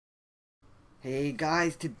Hey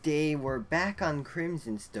guys, today we're back on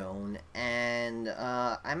Crimson Stone, and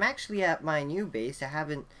I'm actually at my new base. I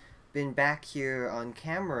haven't been back here on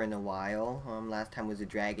camera in a while. Last time was a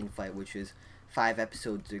dragon fight, which was 5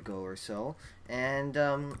 episodes ago or so. And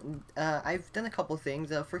I've done a couple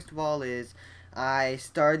things. First of all is I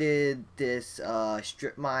started this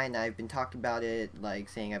strip mine. I've been talking about it, like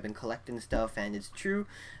saying I've been collecting stuff, and it's true.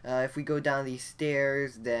 If we go down these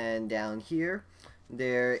stairs, then down here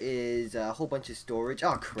there is a whole bunch of storage.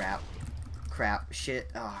 Oh crap, shit.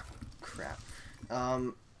 Oh crap.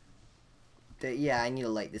 Um, yeah, I need to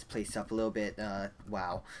light this place up a little bit.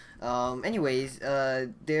 Wow. Anyways,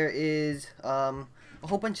 there is a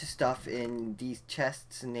whole bunch of stuff in these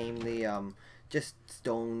chests, namely just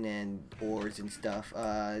stone and ores and stuff.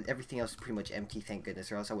 Everything else is pretty much empty, thank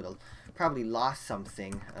goodness, or else I would have probably lost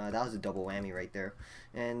something. That was a double whammy right there,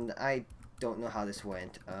 and I don't know how this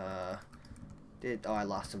went. Oh, I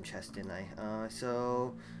lost some chests, didn't I?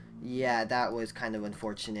 So yeah, that was kind of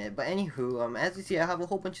unfortunate. But anywho, as you see, I have a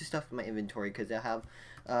whole bunch of stuff in my inventory because I have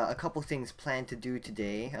a couple things planned to do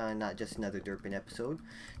today, not just another derping episode.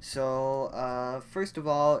 So first of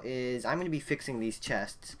all is I'm going to be fixing these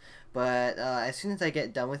chests, but as soon as I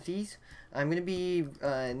get done with these, I'm going to be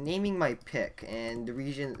naming my pick, and the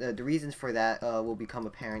reasons for that will become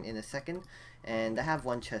apparent in a second. And I have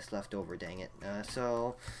one chest left over, dang it.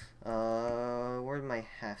 Where are my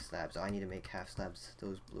half slabs? Oh, I need to make half slabs.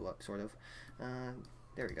 Those blew up, sort of.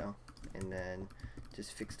 There we go. And then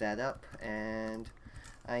just fix that up. And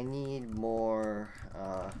I need more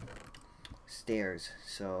stairs.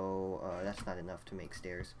 So that's not enough to make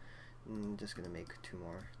stairs. I'm just gonna make 2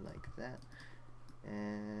 more like that.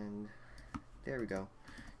 And there we go.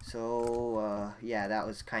 So yeah, that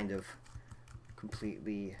was kind of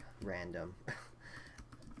completely random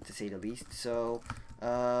to say the least. So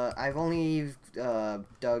I've only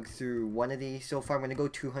dug through one of these so far. I'm going to go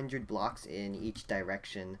 200 blocks in each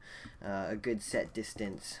direction, a good set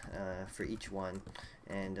distance for each one,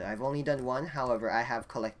 and I've only done one. However, I have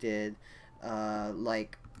collected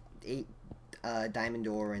like 8 diamond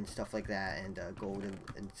ore and stuff like that, and gold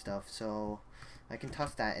and stuff, so I can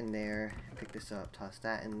toss that in there, pick this up, toss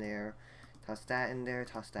that in there, toss that in there,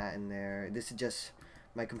 toss that in there. This is just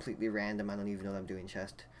my completely random, I don't even know that I'm doing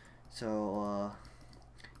chest. So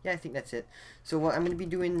yeah, I think that's it. So what I'm going to be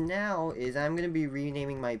doing now is I'm going to be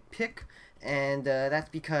renaming my pick, and that's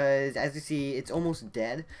because, as you see, it's almost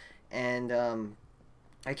dead, and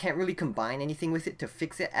I can't really combine anything with it to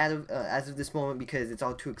fix it as of this moment because it's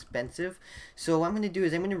all too expensive. So what I'm going to do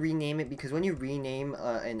is I'm going to rename it, because when you rename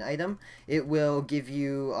an item, it will give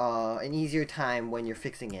you an easier time when you're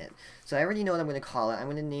fixing it. So I already know what I'm going to call it. I'm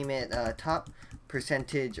going to name it top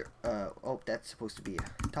percentage, oh, that's supposed to be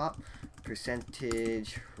top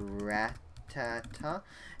percentage ratata,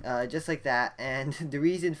 just like that. And the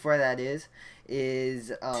reason for that is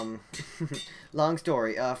long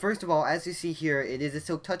story. First of all, as you see here, it is a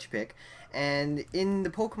silk touch pick, and in the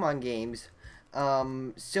Pokemon games,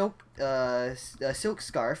 silk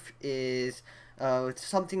scarf is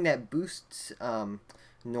something that boosts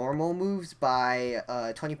normal moves by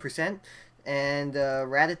 20%. And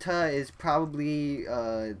Rattata is probably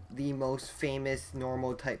the most famous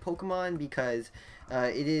normal type Pokemon because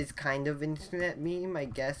it is kind of an internet meme, I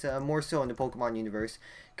guess, more so in the Pokemon universe.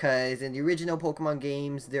 Because in the original Pokemon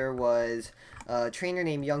games, there was a trainer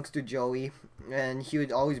named Youngster Joey, and he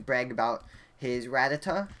would always brag about his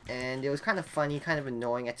Rattata, and it was kind of funny, kind of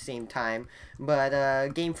annoying at the same time,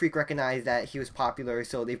 but Game Freak recognized that he was popular,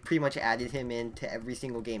 so they pretty much added him into every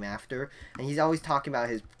single game after, and he's always talking about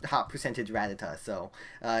his top percentage Rattata. So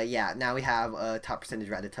yeah, now we have a top percentage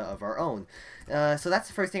Rattata of our own. So that's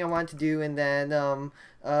the first thing I wanted to do, and then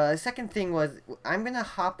second thing was I'm gonna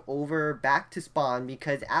hop over back to spawn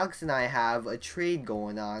because Alex and I have a trade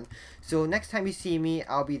going on, so next time you see me,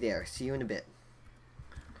 I'll be there. See you in a bit.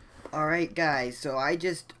 Alright guys, so I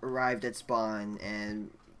just arrived at spawn, and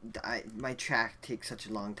my track takes such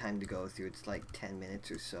a long time to go through. It's like 10 minutes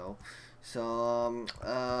or so. So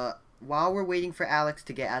while we're waiting for Alex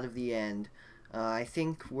to get out of the end, I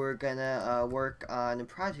think we're gonna work on a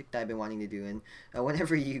project I've been wanting to do. And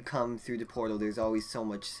whenever you come through the portal, there's always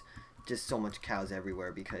just so much cows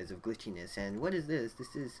everywhere because of glitchiness. And what is this?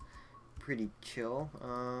 This is pretty chill.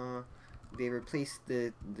 They replaced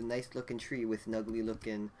the nice looking tree with an ugly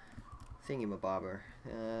looking thingamabobber.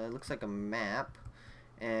 Looks like a map.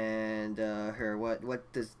 And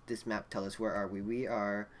what does this map tell us? Where are we? We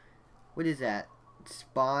are, what is that?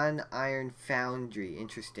 Spawn Iron Foundry.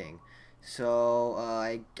 Interesting. So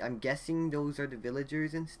I'm guessing those are the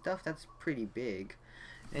villagers and stuff. That's pretty big.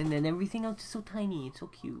 And then everything else is so tiny. It's so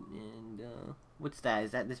cute. And what's that?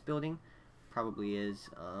 Is that this building? Probably is.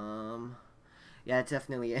 Yeah, it's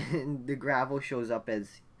definitely. And the gravel shows up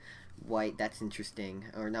as white. That's interesting.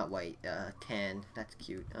 Or not white. Tan. That's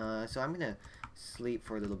cute. So I'm gonna sleep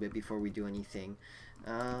for a little bit before we do anything.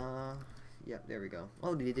 Yep, there we go.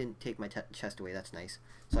 Oh, they didn't take my chest away. That's nice.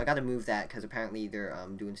 So I gotta move that because apparently they're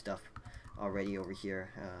doing stuff already over here.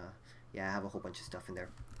 Yeah, I have a whole bunch of stuff in there.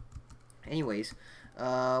 Anyways,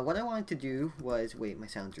 what I wanted to do was wait, my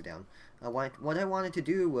sounds are down. What I wanted to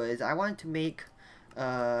do was I wanted to make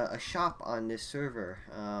a shop on this server.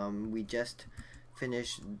 We just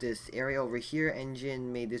finished this area over here.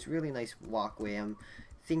 Engine made this really nice walkway. I'm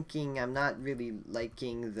thinking I'm not really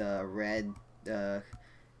liking the red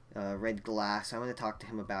glass. I'm gonna talk to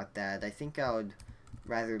him about that. I think I would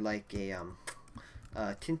rather like a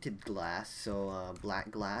tinted glass, so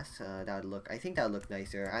black glass. That would look. I think that would look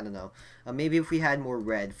nicer. I don't know. Maybe if we had more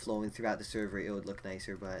red flowing throughout the server, it would look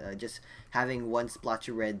nicer. But just having one splotch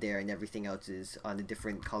of red there and everything else is on a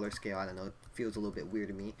different color scale. I don't know. It feels a little bit weird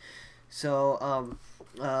to me. So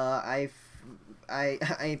I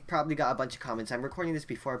probably got a bunch of comments. I'm recording this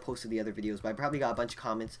before I posted the other videos, but I probably got a bunch of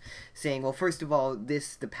comments saying, well, first of all,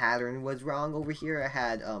 the pattern was wrong over here. I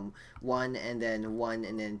had 1 and then 1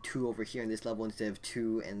 and then 2 over here in this level instead of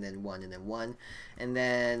 2 and then 1 and then 1. And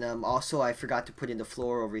then also I forgot to put in the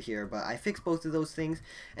floor over here, but I fixed both of those things,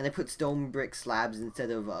 and I put stone brick slabs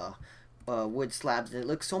instead of wood slabs, and it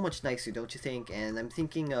looks so much nicer, don't you think? And I'm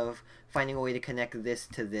thinking of finding a way to connect this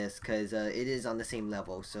to this because it is on the same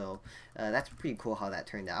level, so that's pretty cool how that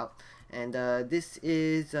turned out. And this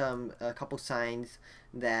is a couple signs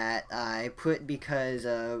that I put because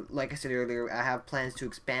like I said earlier, I have plans to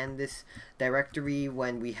expand this directory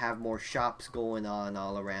when we have more shops going on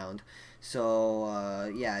all around. So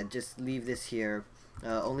yeah, just leave this here.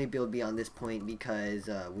 Only build beyond this point because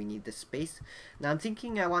we need the space. Now I'm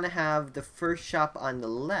thinking I want to have the first shop on the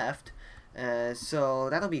left, so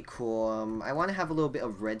that'll be cool. I want to have a little bit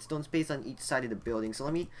of redstone space on each side of the building, so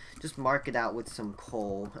let me just mark it out with some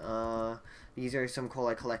coal. These are some coal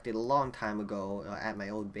I collected a long time ago at my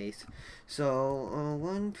old base. So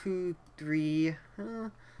 1, 2, 3.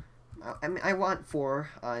 I mean, I want 4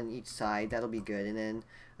 on each side. That'll be good. And then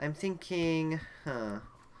I'm thinking,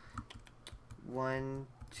 1,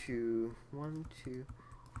 2,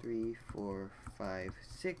 3, 4, 5,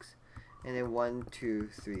 6, and then 1, 2,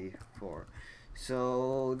 3, 4.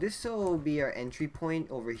 So this will be our entry point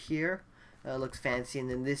over here. Looks fancy, and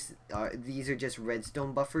then these are just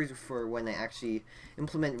redstone buffers for when I actually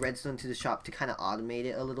implement redstone to the shop to kind of automate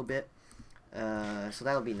it a little bit. So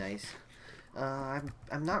that'll be nice. I'm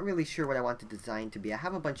not really sure what I want the design to be. I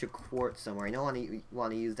have a bunch of quartz somewhere. I don't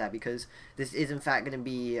want to use that because this is in fact going to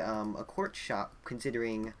be a quartz shop,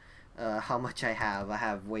 considering how much I have. I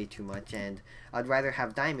have way too much, and I'd rather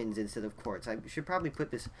have diamonds instead of quartz. I should probably put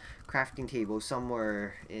this crafting table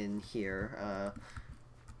somewhere in here.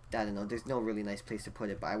 I don't know. There's no really nice place to put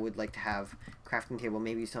it, but I would like to have crafting table,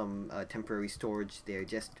 maybe some temporary storage there,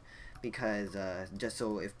 just because, just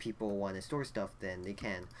so if people want to store stuff, then they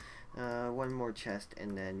can. One more chest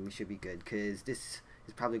and then we should be good, because this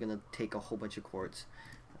is probably going to take a whole bunch of quartz.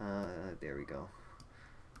 There we go.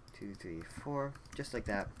 2, 3, 4, just like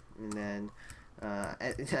that. And then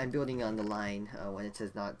I'm building on the line when it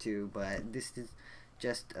says not to, but this is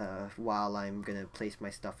just while I'm going to place my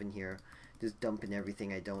stuff in here, just dumping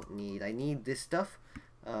everything I don't need. I need this stuff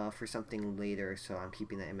for something later, so I'm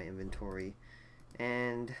keeping that in my inventory.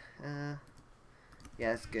 And yeah,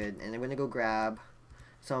 that's good. And I'm going to go grab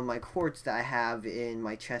some of my quartz that I have in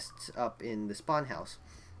my chests up in the spawn house.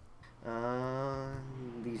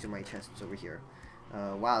 These are my chests over here.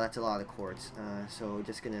 Wow, that's a lot of quartz. So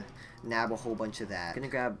just gonna nab a whole bunch of that. Gonna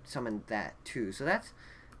grab some of that too. So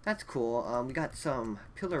that's cool. We got some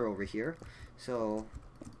pillar over here. So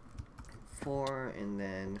 4 and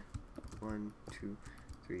then 1, 2,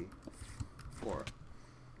 3, 4.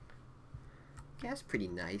 Yeah, that's pretty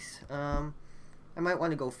nice. I might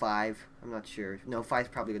want to go 5. I'm not sure. No, 5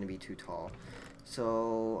 is probably going to be too tall.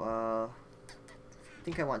 So, I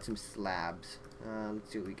think I want some slabs.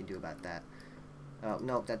 Let's see what we can do about that. Oh,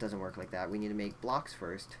 nope, that doesn't work like that. We need to make blocks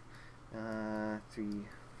first. 3,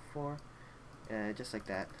 4. Just like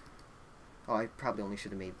that. Oh, I probably only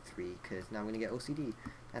should have made 3, because now I'm going to get OCD.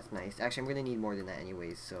 That's nice. Actually, I'm going to need more than that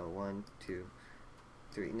anyways. So, 1, 2,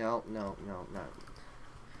 3. No, not.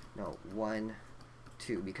 No, 1,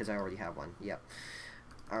 2, because I already have one. Yep.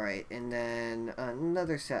 Alright, and then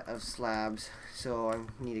another set of slabs. So I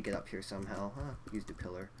need to get up here somehow. Use the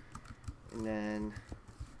pillar. And then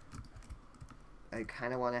I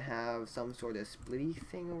kind of want to have some sort of splitty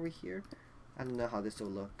thing over here. I don't know how this will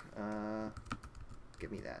look.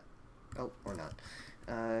 Give me that. Oh, or not.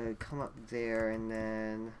 come up there, and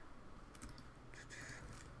then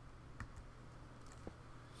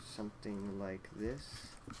something like this.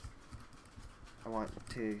 I want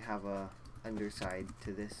to have a underside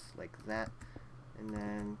to this like that, and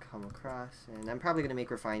then come across, and I'm probably gonna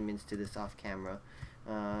make refinements to this off camera,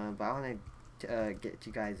 but I want to get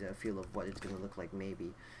you guys a feel of what it's gonna look like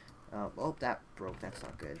maybe. Oh, that broke. That's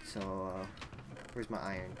not good. So where's my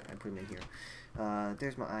iron? I put them in here.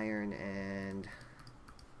 There's my iron, and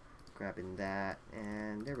grabbing that,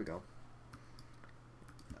 and there we go.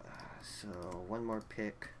 So one more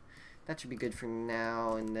pick. That should be good for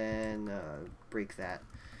now, and then break that.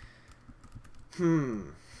 I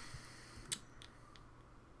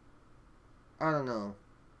don't know.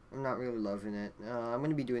 I'm not really loving it. I'm going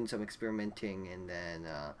to be doing some experimenting, and then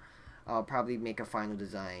I'll probably make a final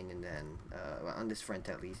design, and then on this front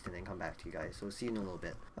at least, and then come back to you guys. So see you in a little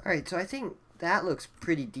bit. Alright, so I think that looks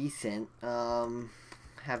pretty decent.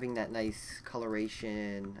 Having that nice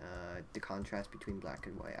coloration, the contrast between black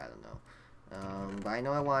and white, I don't know. But I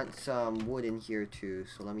know I want some wood in here too,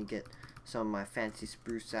 so let me get some of my fancy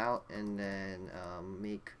spruce out, and then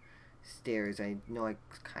make stairs. I know I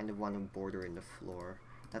kind of want a border in the floor.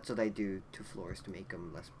 That's what I do to floors to make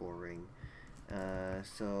them less boring.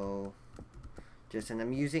 So and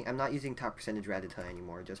I'm not using top percentage Radita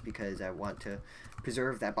anymore, just because I want to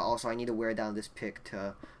preserve that, but also I need to wear down this pick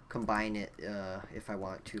to combine it if I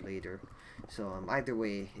want to later. So either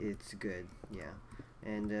way, it's good, yeah.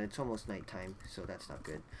 And it's almost nighttime, so that's not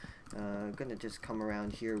good. I'm gonna just come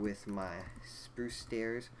around here with my spruce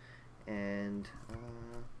stairs, and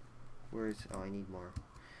oh, I need more.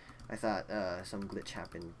 I thought some glitch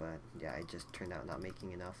happened, but yeah, it just turned out not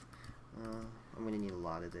making enough. I'm gonna need a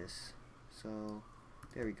lot of this. So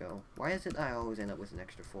there we go. Why is it I always end up with an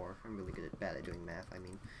extra 4? I'm really bad at doing math. I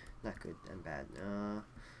mean, not good and bad. I'm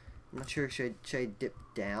not sure. Should I dip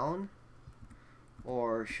down,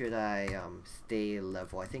 or should I stay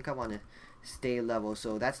level? I think I want to stay level.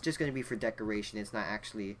 So that's just gonna be for decoration. It's not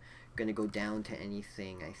actually gonna go down to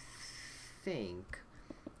anything, I think.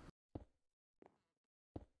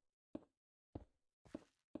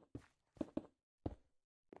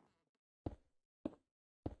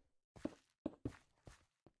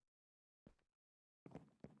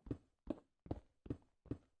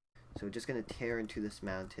 So just gonna tear into this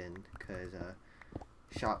mountain, because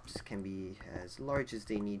shops can be as large as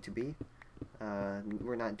they need to be.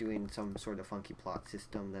 We're not doing some sort of funky plot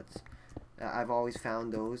system. That's I've always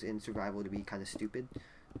found those in survival to be kind of stupid.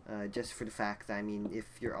 Just for the fact that, I mean,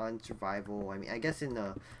 if you're on survival, I mean, I guess in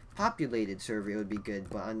a populated server it would be good,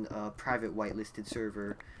 but on a private whitelisted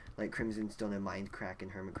server like Crimson Stone and Minecraft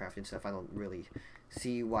and Hermitcraft and stuff, I don't really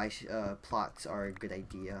see why plots are a good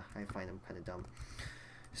idea. I find them kind of dumb.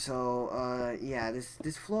 So yeah,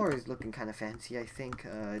 this floor is looking kind of fancy. I think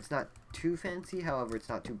it's not too fancy, however it's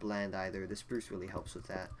not too bland either. The spruce really helps with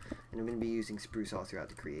that, and I'm going to be using spruce all throughout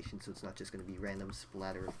the creation, so it's not just going to be random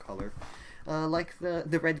splatter of color like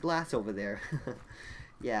the red glass over there.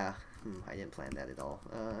 Yeah, I didn't plan that at all.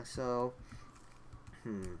 So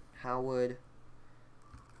how would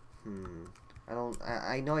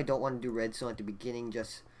I know I don't want to do redstone at the beginning,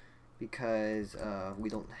 just because we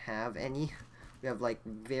don't have any. We have like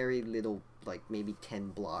very little, like maybe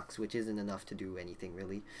 10 blocks, which isn't enough to do anything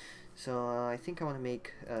really. So I think I want to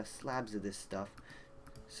make slabs of this stuff.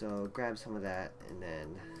 So grab some of that, and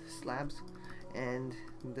then slabs, and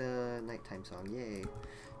the nighttime song, yay.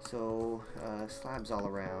 So slabs all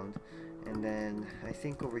around, and then I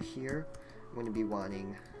think over here I'm going to be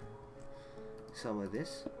wanting some of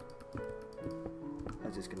this.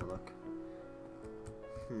 How's this going to look?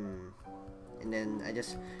 And then I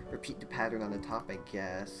just repeat the pattern on the top, I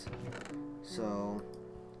guess. So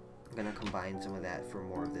I'm gonna combine some of that for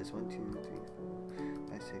more of this. 1, 2, 3, 4,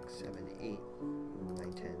 5, 6, 7, 8,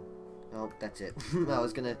 9, 10. Oh, that's it. I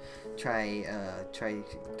was gonna try to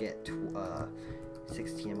get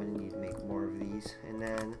 16. I'm gonna need to make more of these, and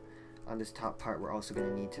then on this top part we're also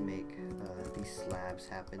gonna need to make these slabs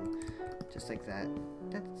happen, just like that.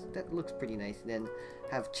 That looks pretty nice. And then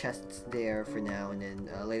have chests there for now, and then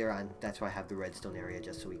later on, that's why I have the redstone area,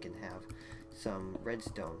 just so we can have some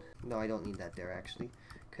redstone. No, I don't need that there actually,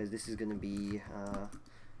 because this is gonna be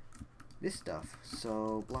this stuff.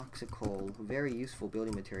 So blocks of coal, very useful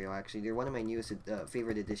building material actually. They're one of my newest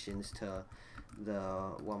favorite additions to the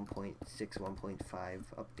 1.6, 1.5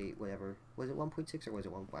 update, whatever. Was it 1.6 or was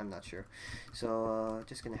it 1? I'm not sure. So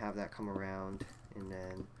just gonna have that come around, and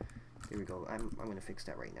then here we go. I'm gonna fix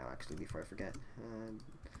that right now actually before I forget.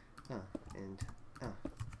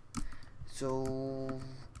 So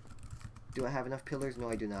do I have enough pillars? No,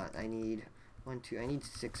 I do not. I need 1, 2. I need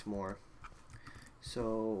 6 more.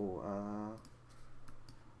 So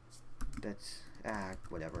that's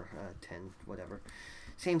whatever, 10, whatever,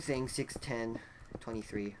 same thing. 6, 10,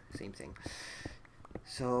 23, same thing.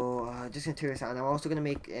 So just gonna tear this out. And I'm also gonna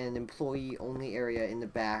make an employee only area in the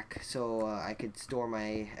back, so I could store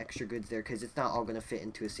my extra goods there, because it's not all gonna fit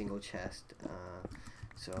into a single chest.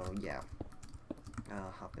 So yeah,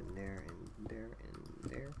 hop in there and there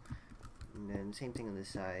and there, and then same thing on this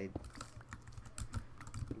side.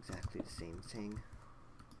 Exactly the same thing.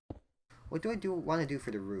 What do I want to do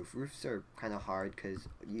for the roof? Roofs are kind of hard because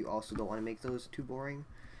you also don't want to make those too boring.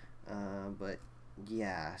 But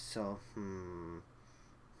yeah, so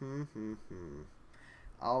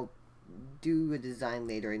I'll do a design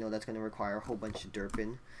later. I know that's going to require a whole bunch of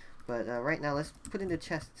derping, but right now let's put in the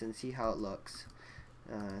chests and see how it looks.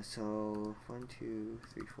 So 1, 2,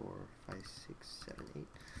 3, 4, 5, 6, 7, 8,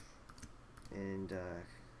 and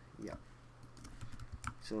yeah.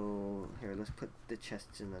 So here, let's put the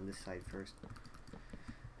chests in on this side first.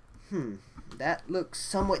 That looks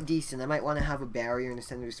somewhat decent. I might want to have a barrier in the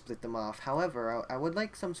center to split them off. However, I would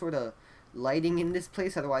like some sort of lighting in this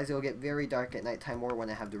place, otherwise it'll get very dark at nighttime or when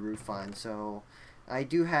I have the roof on. So I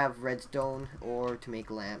do have redstone ore to make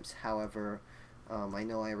lamps. However, I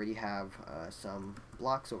know I already have some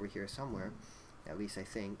blocks over here somewhere, at least I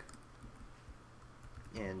think.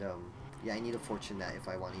 And yeah, I need a fortune that if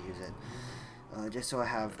I want to use it. Just so I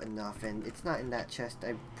have enough, and it's not in that chest.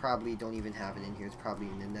 I probably don't even have it in here. It's probably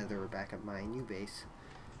in the nether or back at my new base.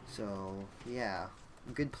 So yeah,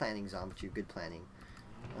 good planning, Zombachu, good planning.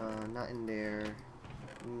 Not in there.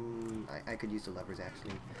 I could use the levers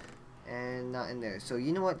actually, and not in there. So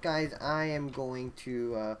you know what, guys, I am going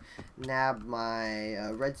to nab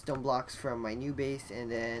my redstone blocks from my new base, and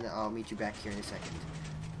then I'll meet you back here in a second.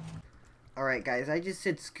 Alright guys, I just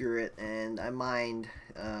said screw it, and I mined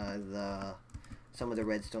some of the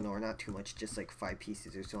redstone ore, not too much, just like 5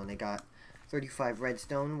 pieces or so, and I got 35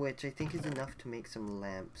 redstone, which I think is enough to make some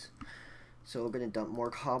lamps. So we're gonna dump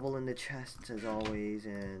more cobble in the chests as always,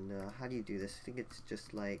 and how do you do this? I think it's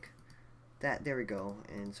just like that. There we go.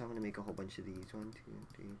 And so I'm gonna make a whole bunch of these. 1, 2,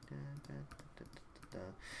 3.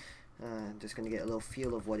 Just gonna get a little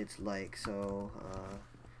feel of what it's like. So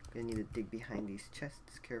gonna need to dig behind these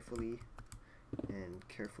chests carefully and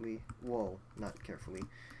carefully. Whoa, not carefully.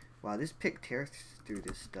 Wow, this pick tears through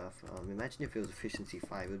this stuff. Imagine if it was efficiency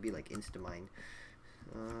 5, it would be like instamine.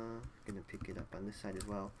 Gonna pick it up on this side as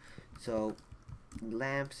well. So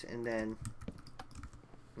lamps, and then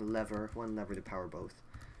lever, one lever to power both.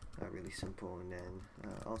 Really simple. And then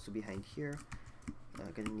also behind here,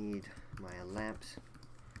 gonna need my lamps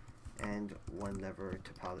and one lever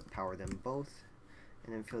to power them both.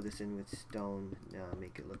 And then fill this in with stone,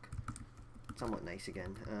 make it look somewhat nice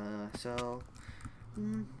again. So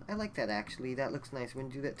I like that actually. That looks nice. I'm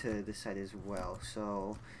gonna do that to this side as well.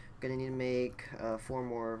 So gonna need to make 4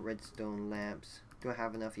 more redstone lamps. Do I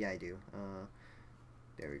have enough? Yeah, I do.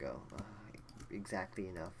 There we go. Exactly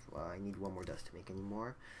enough. I need 1 more dust to make any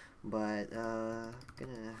more. But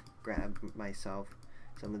gonna grab myself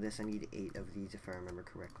some of this. I need 8 of these if I remember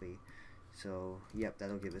correctly. So yep,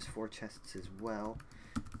 that'll give us 4 chests as well.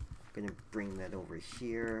 Gonna bring that over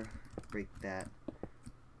here. Break that.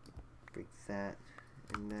 Break that.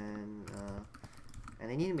 And then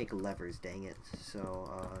and I need to make levers, dang it. So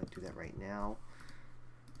do that right now.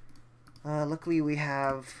 Luckily we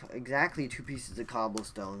have exactly 2 pieces of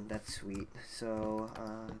cobblestone. That's sweet. So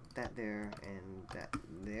that there and that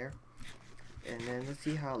there. And then let's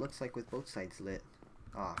see how it looks like with both sides lit.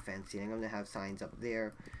 Ah, fancy. I'm gonna have signs up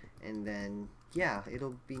there, and then yeah,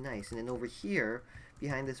 it'll be nice. And then over here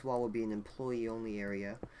behind this wall will be an employee only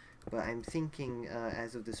area. But I'm thinking,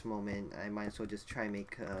 as of this moment, I might as well just try and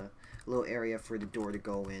make a little area for the door to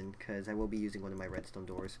go in, because I will be using one of my redstone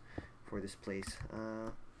doors for this place.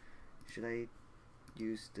 Should I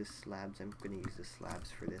use the slabs? I'm going to use the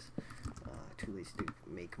slabs for this. Too lazy to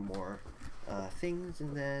make more things,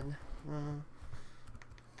 and then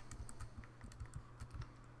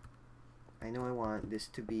I know I want this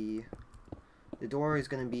to be... The door is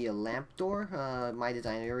going to be a lamp door. My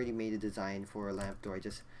design, I already made a design for a lamp door. I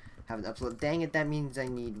just haven't uploaded. Dang it, that means I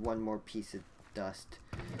need 1 more piece of dust.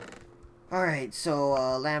 Alright, so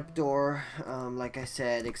lamp door, like I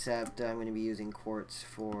said, except I'm going to be using quartz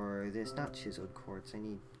for this. Not chiseled quartz, I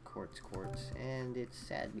need quartz. And it's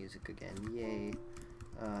sad music again, yay.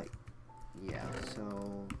 Yeah,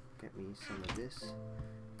 so get me some of this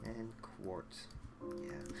and quartz.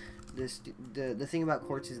 Yeah, the thing about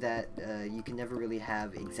quartz is that you can never really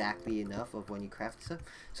have exactly enough of when you craft stuff,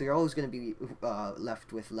 so you're always going to be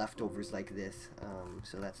left with leftovers like this,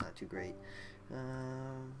 so that's not too great.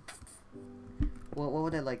 Well, what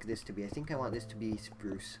would I like this to be? I think I want this to be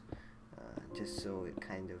spruce, just so it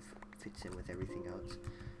kind of fits in with everything else.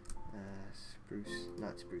 Spruce,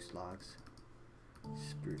 not spruce logs,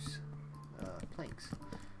 spruce planks.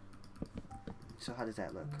 So how does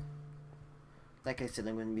that look? Like I said,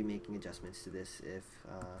 I'm going to be making adjustments to this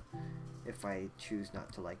if I choose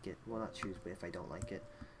not to like it. Well, not choose, but if I don't like it.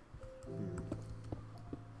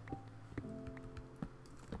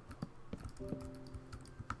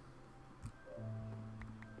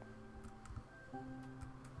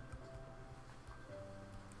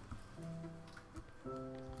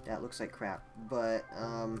 That looks like crap, but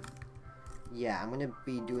yeah, I'm gonna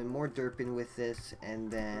be doing more derping with this,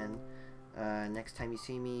 and then next time you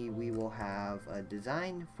see me, we will have a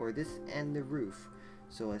design for this and the roof.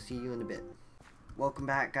 So I'll see you in a bit. Welcome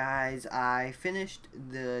back, guys. I finished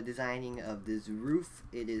the designing of this roof.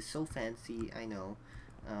 It is so fancy, I know,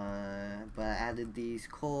 but I added these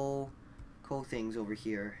coal things over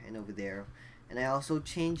here and over there, and I also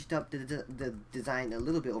changed up the design a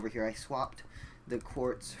little bit over here. I swapped the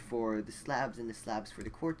quartz for the slabs and the slabs for the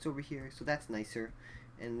quartz over here, so that's nicer.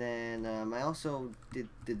 And then I also did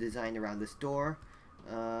the design around this door.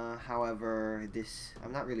 However,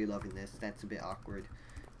 I'm not really loving this. That's a bit awkward.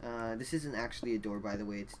 This isn't actually a door, by the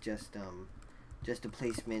way. It's just a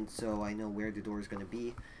placement, so I know where the door is going to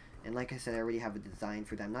be. And like I said, I already have a design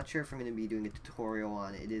for that. I'm not sure if I'm going to be doing a tutorial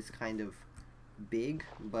on it. It is kind of big,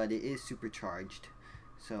 but it is supercharged.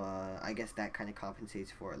 So I guess that kind of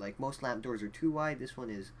compensates for it. Like, most lamp doors are 2 wide. This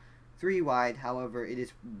one is 3 wide. However, it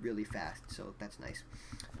is really fast, so that's nice.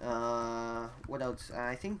 What else?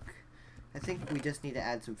 I think we just need to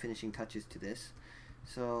add some finishing touches to this.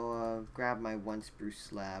 So grab my 1 spruce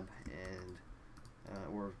slab and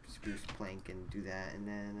or spruce plank and do that. And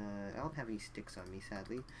then I don't have any sticks on me,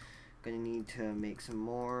 sadly. Gonna need to make some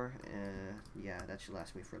more. Yeah, that should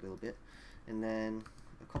last me for a little bit. And then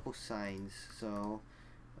a couple signs. So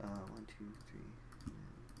 1, 2, 3.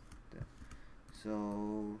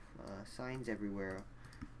 So signs everywhere.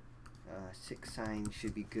 6 signs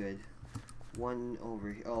should be good. 1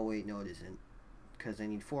 over here. Oh wait, no it isn't, because I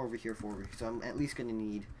need 4 over here, 4 over here. So I'm at least gonna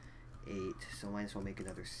need 8. So might as well make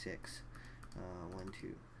another 6. 1,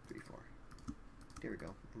 2, 3, 4. There we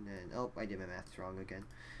go. And then I did my maths wrong again.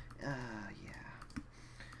 Yeah.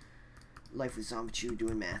 Life with Zombachu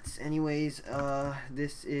doing maths. Anyways,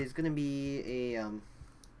 this is gonna be a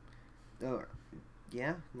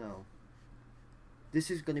yeah, no. This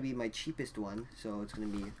is gonna be my cheapest one, so it's gonna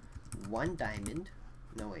be 1 diamond.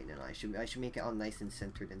 No wait, no, I should make it all nice and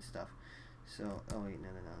centered and stuff. So oh wait, no.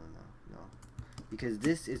 Because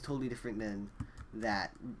this is totally different than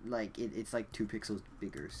that. Like it's like 2 pixels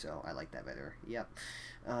bigger, so I like that better. Yep.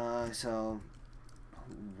 So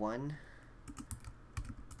 1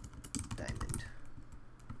 diamond.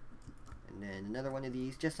 And then another one of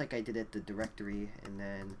these, just like I did at the directory, and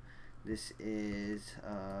then this is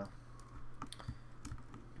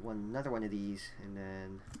another one of these, and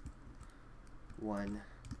then 1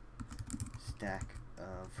 stack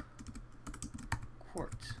of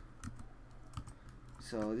quartz.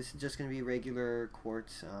 So this is just going to be regular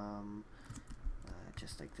quartz,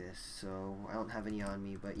 just like this. So I don't have any on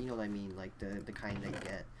me, but you know what I mean, like the kind that you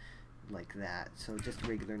get like that. So just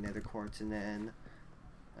regular nether quartz. And then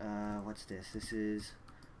what's this? This is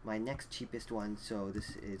my next cheapest one, so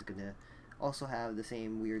this is gonna also have the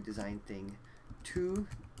same weird design thing. 2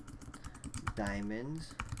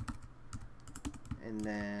 diamonds, and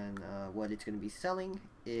then what it's gonna be selling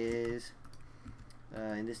is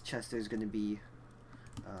in this chest there's gonna be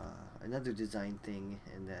another design thing,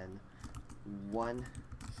 and then 1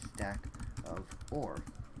 stack of ore.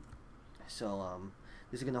 So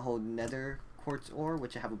this is gonna hold nether quartz ore,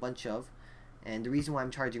 which I have a bunch of. And the reason why I'm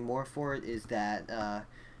charging more for it is that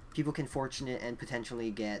people can fortune it and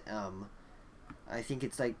potentially get, I think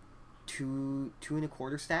it's like 2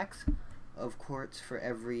 1/4 stacks of quartz for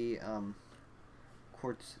every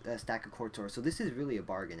quartz stack of quartz ore. So this is really a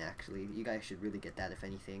bargain, actually. You guys should really get that, if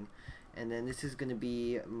anything. And then this is going to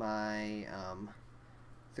be my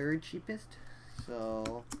 3rd cheapest.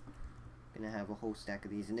 So I'm going to have a whole stack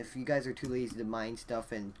of these. And if you guys are too lazy to mine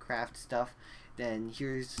stuff and craft stuff, then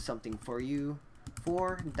here's something for you.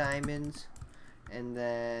 4 diamonds, and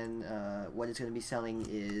then what it's going to be selling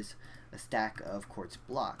is a stack of quartz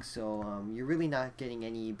blocks. So you're really not getting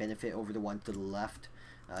any benefit over the one to the left,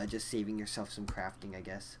 just saving yourself some crafting, I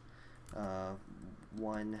guess.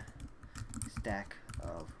 1 stack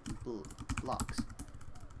of blocks.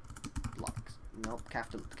 Nope,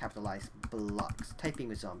 capitalize blocks. Typing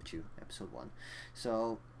with Zombachu, episode 1.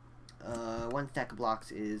 So 1 stack of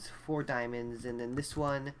blocks is 4 diamonds, and then this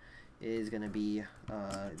one is gonna be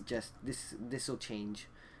just this will change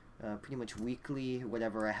pretty much weekly,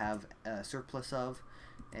 whatever I have a surplus of,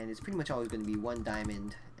 and it's pretty much always going to be 1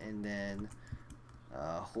 diamond and then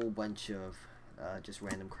a whole bunch of just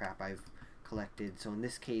random crap I've collected. So in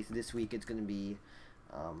this case, this week it's going to be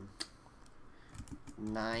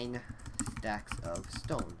 9 stacks of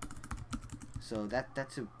stone. So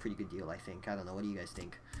that's a pretty good deal, I think. I don't know, what do you guys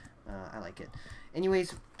think? I like it.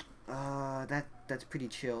 Anyways, that's pretty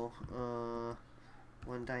chill.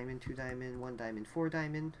 1 diamond, 2 diamond, 1 diamond, 4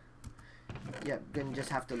 diamond. Yep, gonna just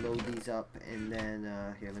have to load these up, and then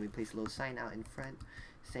here, let me place a little sign out in front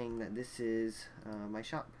saying that this is my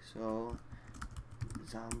shop. So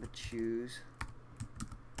zombachu's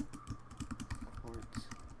Quartz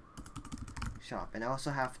shop, and I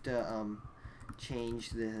also have to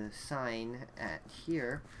change the sign at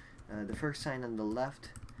here. The first sign on the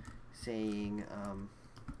left saying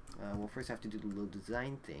well, first I have to do the little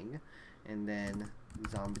design thing, and then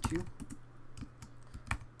zombachu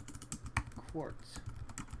Quartz.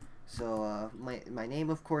 So my name,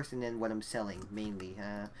 of course, and then what I'm selling mainly.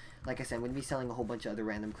 Like I said, I'm going to be selling a whole bunch of other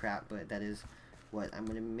random crap, but that is what I'm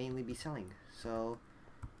going to mainly be selling. So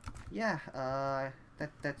yeah,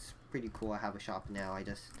 that's pretty cool. I have a shop now. I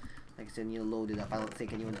just, like I said, need to load it up. I don't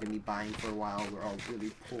think anyone's going to be buying for a while. We're all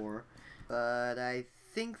really poor. But I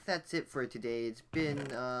think that's it for today. It's been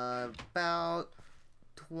about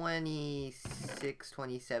 26,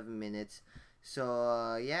 27 minutes.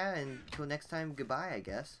 So, yeah, until next time, goodbye, I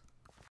guess.